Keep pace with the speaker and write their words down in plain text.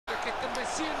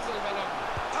ofreciendo el balón.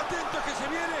 Atento que se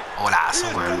viene. Golazo,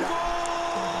 weón.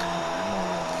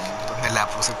 Me la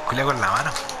puse culia con la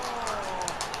mano.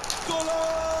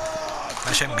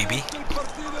 No, yo MVP. ¿Y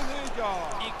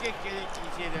qué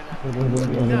quisieron?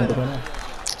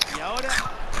 Y ahora,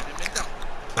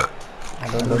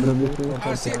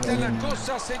 así están las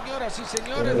cosas, señoras y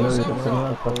señores.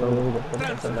 2-1.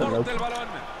 Transporta el balón.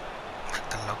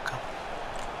 Estás loca.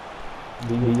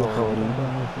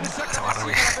 Le saca Se va a encima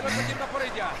rubia. la pelota, ¿quién va por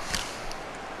ella?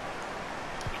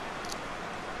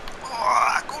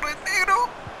 ¡Oh, corre negro!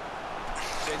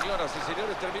 Señoras y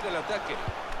señores, termina el ataque.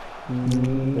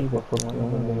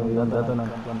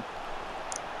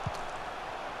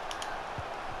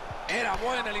 Era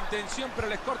buena la intención, pero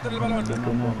les cortan el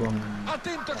balón.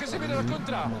 Atento que se viene la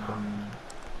contra.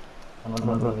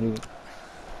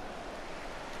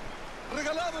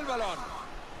 Regalado el balón.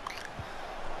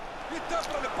 Y está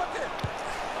por el empate.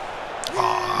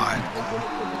 ¡Ay!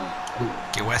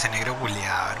 Qué weá ese negro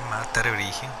culiado, hermano. Está re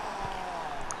brígido.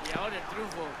 Y ahora el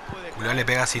triunfo puede... Culiado le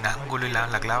pega sin ángulo y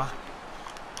la clava.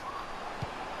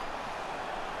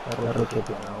 Ha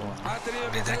tenido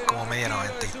Voy a tener que como media salir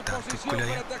 90 y de su tanto, posición culo para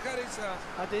bien. atacar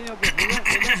esa. Ha tenido que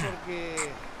jugársela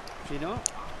porque si no,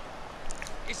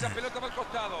 Esa pelota va al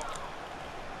costado.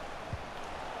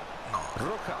 No.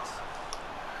 Rojas.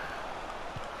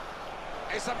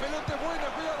 Esa pelota es buena,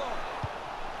 cuidado.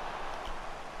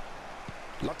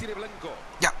 La tiene Blanco.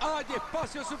 Ya. Hay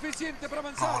espacio suficiente para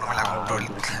avanzar. No, no me la compró el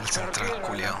central Perdieron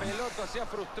culiado. la pelota, se ha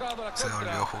frustrado la Se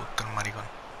contra. volvió justo el maricón.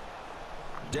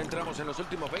 Ya entramos en los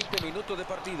últimos 20 minutos de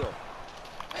partido.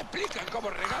 ¿Me explican cómo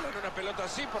regalan una pelota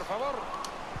así, por favor?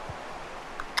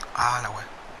 Ah, la wea.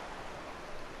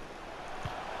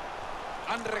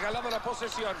 Han regalado la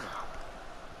posesión.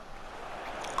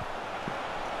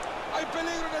 Hay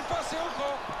peligro en el pase,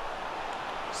 ojo.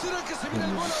 ¿Será que se viene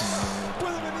el gol ahora?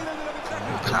 Puede venir el de la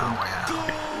ventaja. La wea.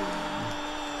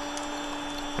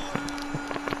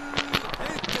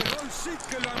 Este gol sí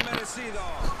que lo han merecido.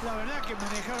 la verdad que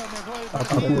manejaron mejor el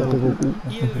partido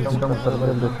y el resultado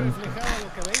no reflejaba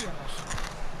lo que veíamos.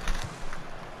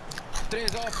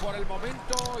 3-2 por el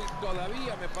momento y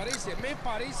todavía me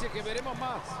parece que veremos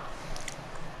más.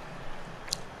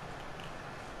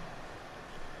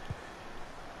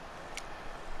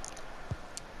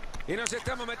 Y nos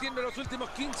estamos metiendo en los últimos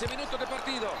 15 minutos de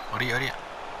partido. Orilla, orilla.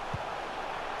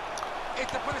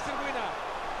 Esta puede ser buena.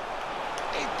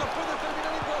 Esto puede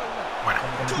terminar en gol.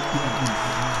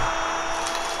 Bueno.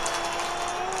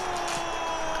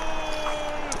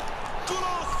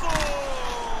 ¡Golazo!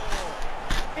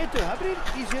 Esto es abrir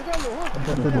y cerrar los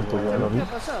ojos. ¿Qué ha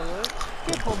pasado,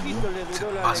 Qué poquito le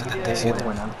duró la Más alegría. 77.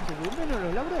 Se durmieron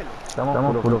los laureles.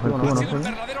 Estamos por ofensivo, Ha ¿no? sido un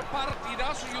verdadero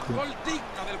partidazo y un gol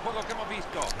digno del juego que hemos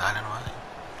visto. Dale, no vale.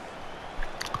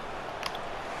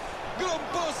 Gran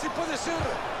pase puede ser.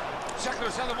 Se ha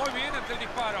cruzado muy bien ante el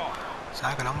disparo.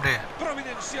 Sácalo, hombre.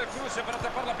 Providencial cruce para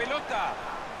tapar la pelota.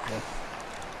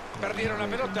 Perdieron la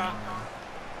pelota.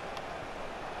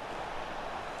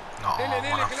 No, Dele,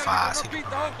 bueno, que el árbitro fácil. no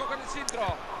pita, ojo con el centro.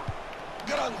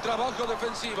 Gran trabajo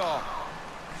defensivo.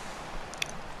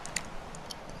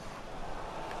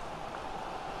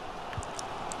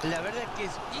 La verdad es que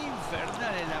es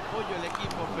infernal el apoyo al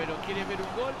equipo, pero quiere ver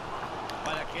un gol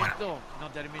para que Bueno. esto no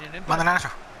termine en empate. Mándala, Nacho.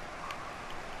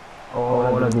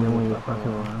 Oh, la tiene muy despacio,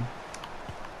 ¿no?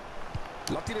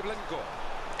 La tiene Blanco.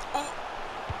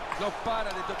 No para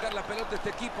de tocar la pelota este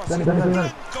equipo. Dale, Así dale,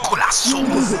 dale. Blanco. ¡Golazo!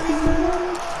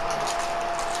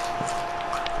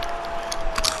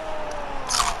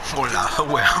 Golazo,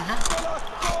 weón. Las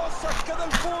cosas que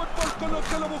del fútbol con lo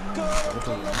que lo buscaron,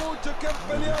 con lo mucho que han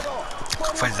peleado.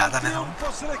 Por Fue el ese Latan, ¿no?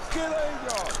 triunfo se les queda a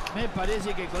ellos. Me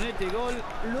parece que con este gol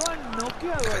lo han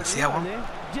noqueado al Defensiva, rival,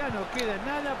 ¿no? Ya no queda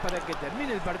nada para que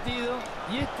termine el partido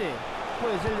y este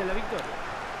puede ser el de la victoria.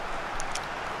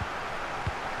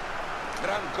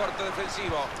 Gran corte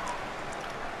defensivo.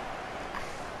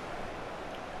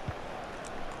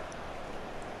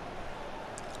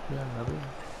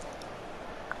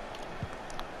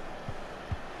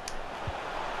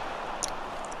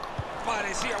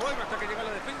 Parecía bueno hasta que llegó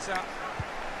la defensa.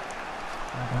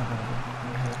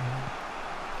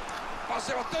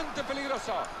 Pase bastante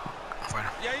peligroso. Bueno.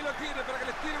 Y ahí lo tiene para que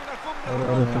les tire una alfombra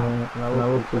roja.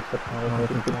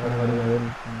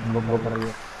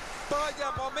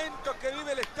 Vaya momento que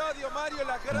vive el estadio, Mario.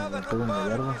 Las gradas no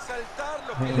paran de saltar.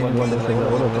 Lo que le queda de encuentro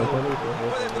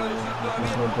puede traducir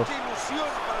todavía mucha ilusión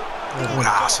para el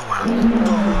Golazo, weón.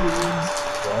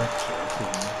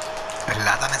 El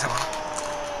Latan ese, weón.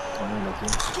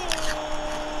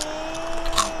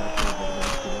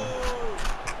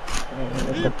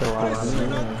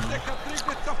 impresionante hat-trick,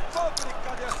 esta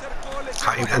fábrica de hacer goles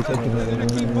Fabricante. del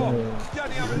equipo. Ya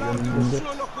ni hablar de un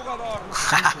solo jugador.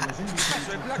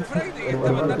 ¿Acaso en Black Friday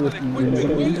estaban dando descuento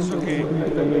en goles o qué?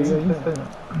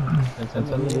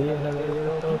 Pensando que ella es la de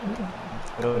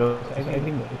pero es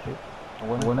gringo.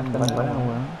 Buenas campanas,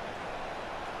 weón.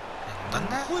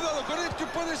 ¿Dónde? Cuidado con esto,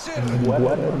 puede ser.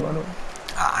 Igual, hermano.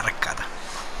 Ah, rescata.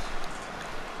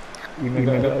 Y me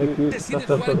caga de que Decide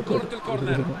jugar corto el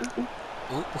córner.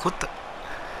 Justo.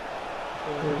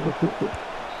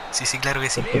 Sí, sí, claro que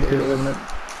sí. no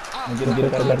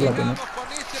quiero cargar la pena.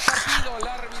 Con este partido, el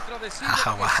árbitro decide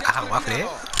Agua, Fred.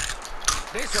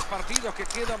 de esos partidos que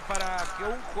quedan para que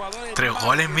un jugador 3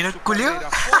 goles, mira el culio.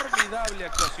 formidable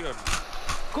actuación.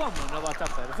 ¿Cómo no va a estar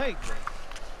perfecto?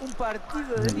 Un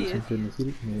partido de 10.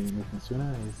 Me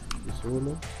funciona es yo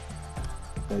solo,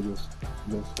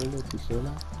 yo solo, tú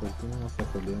sola, ¿por qué no nos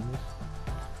afiliamos?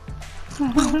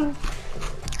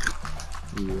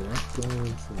 Y verás cómo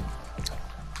se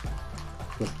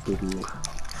porquería.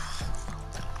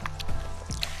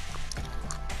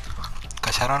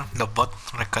 ¿Cacharon los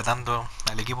bots rescatando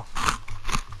al equipo?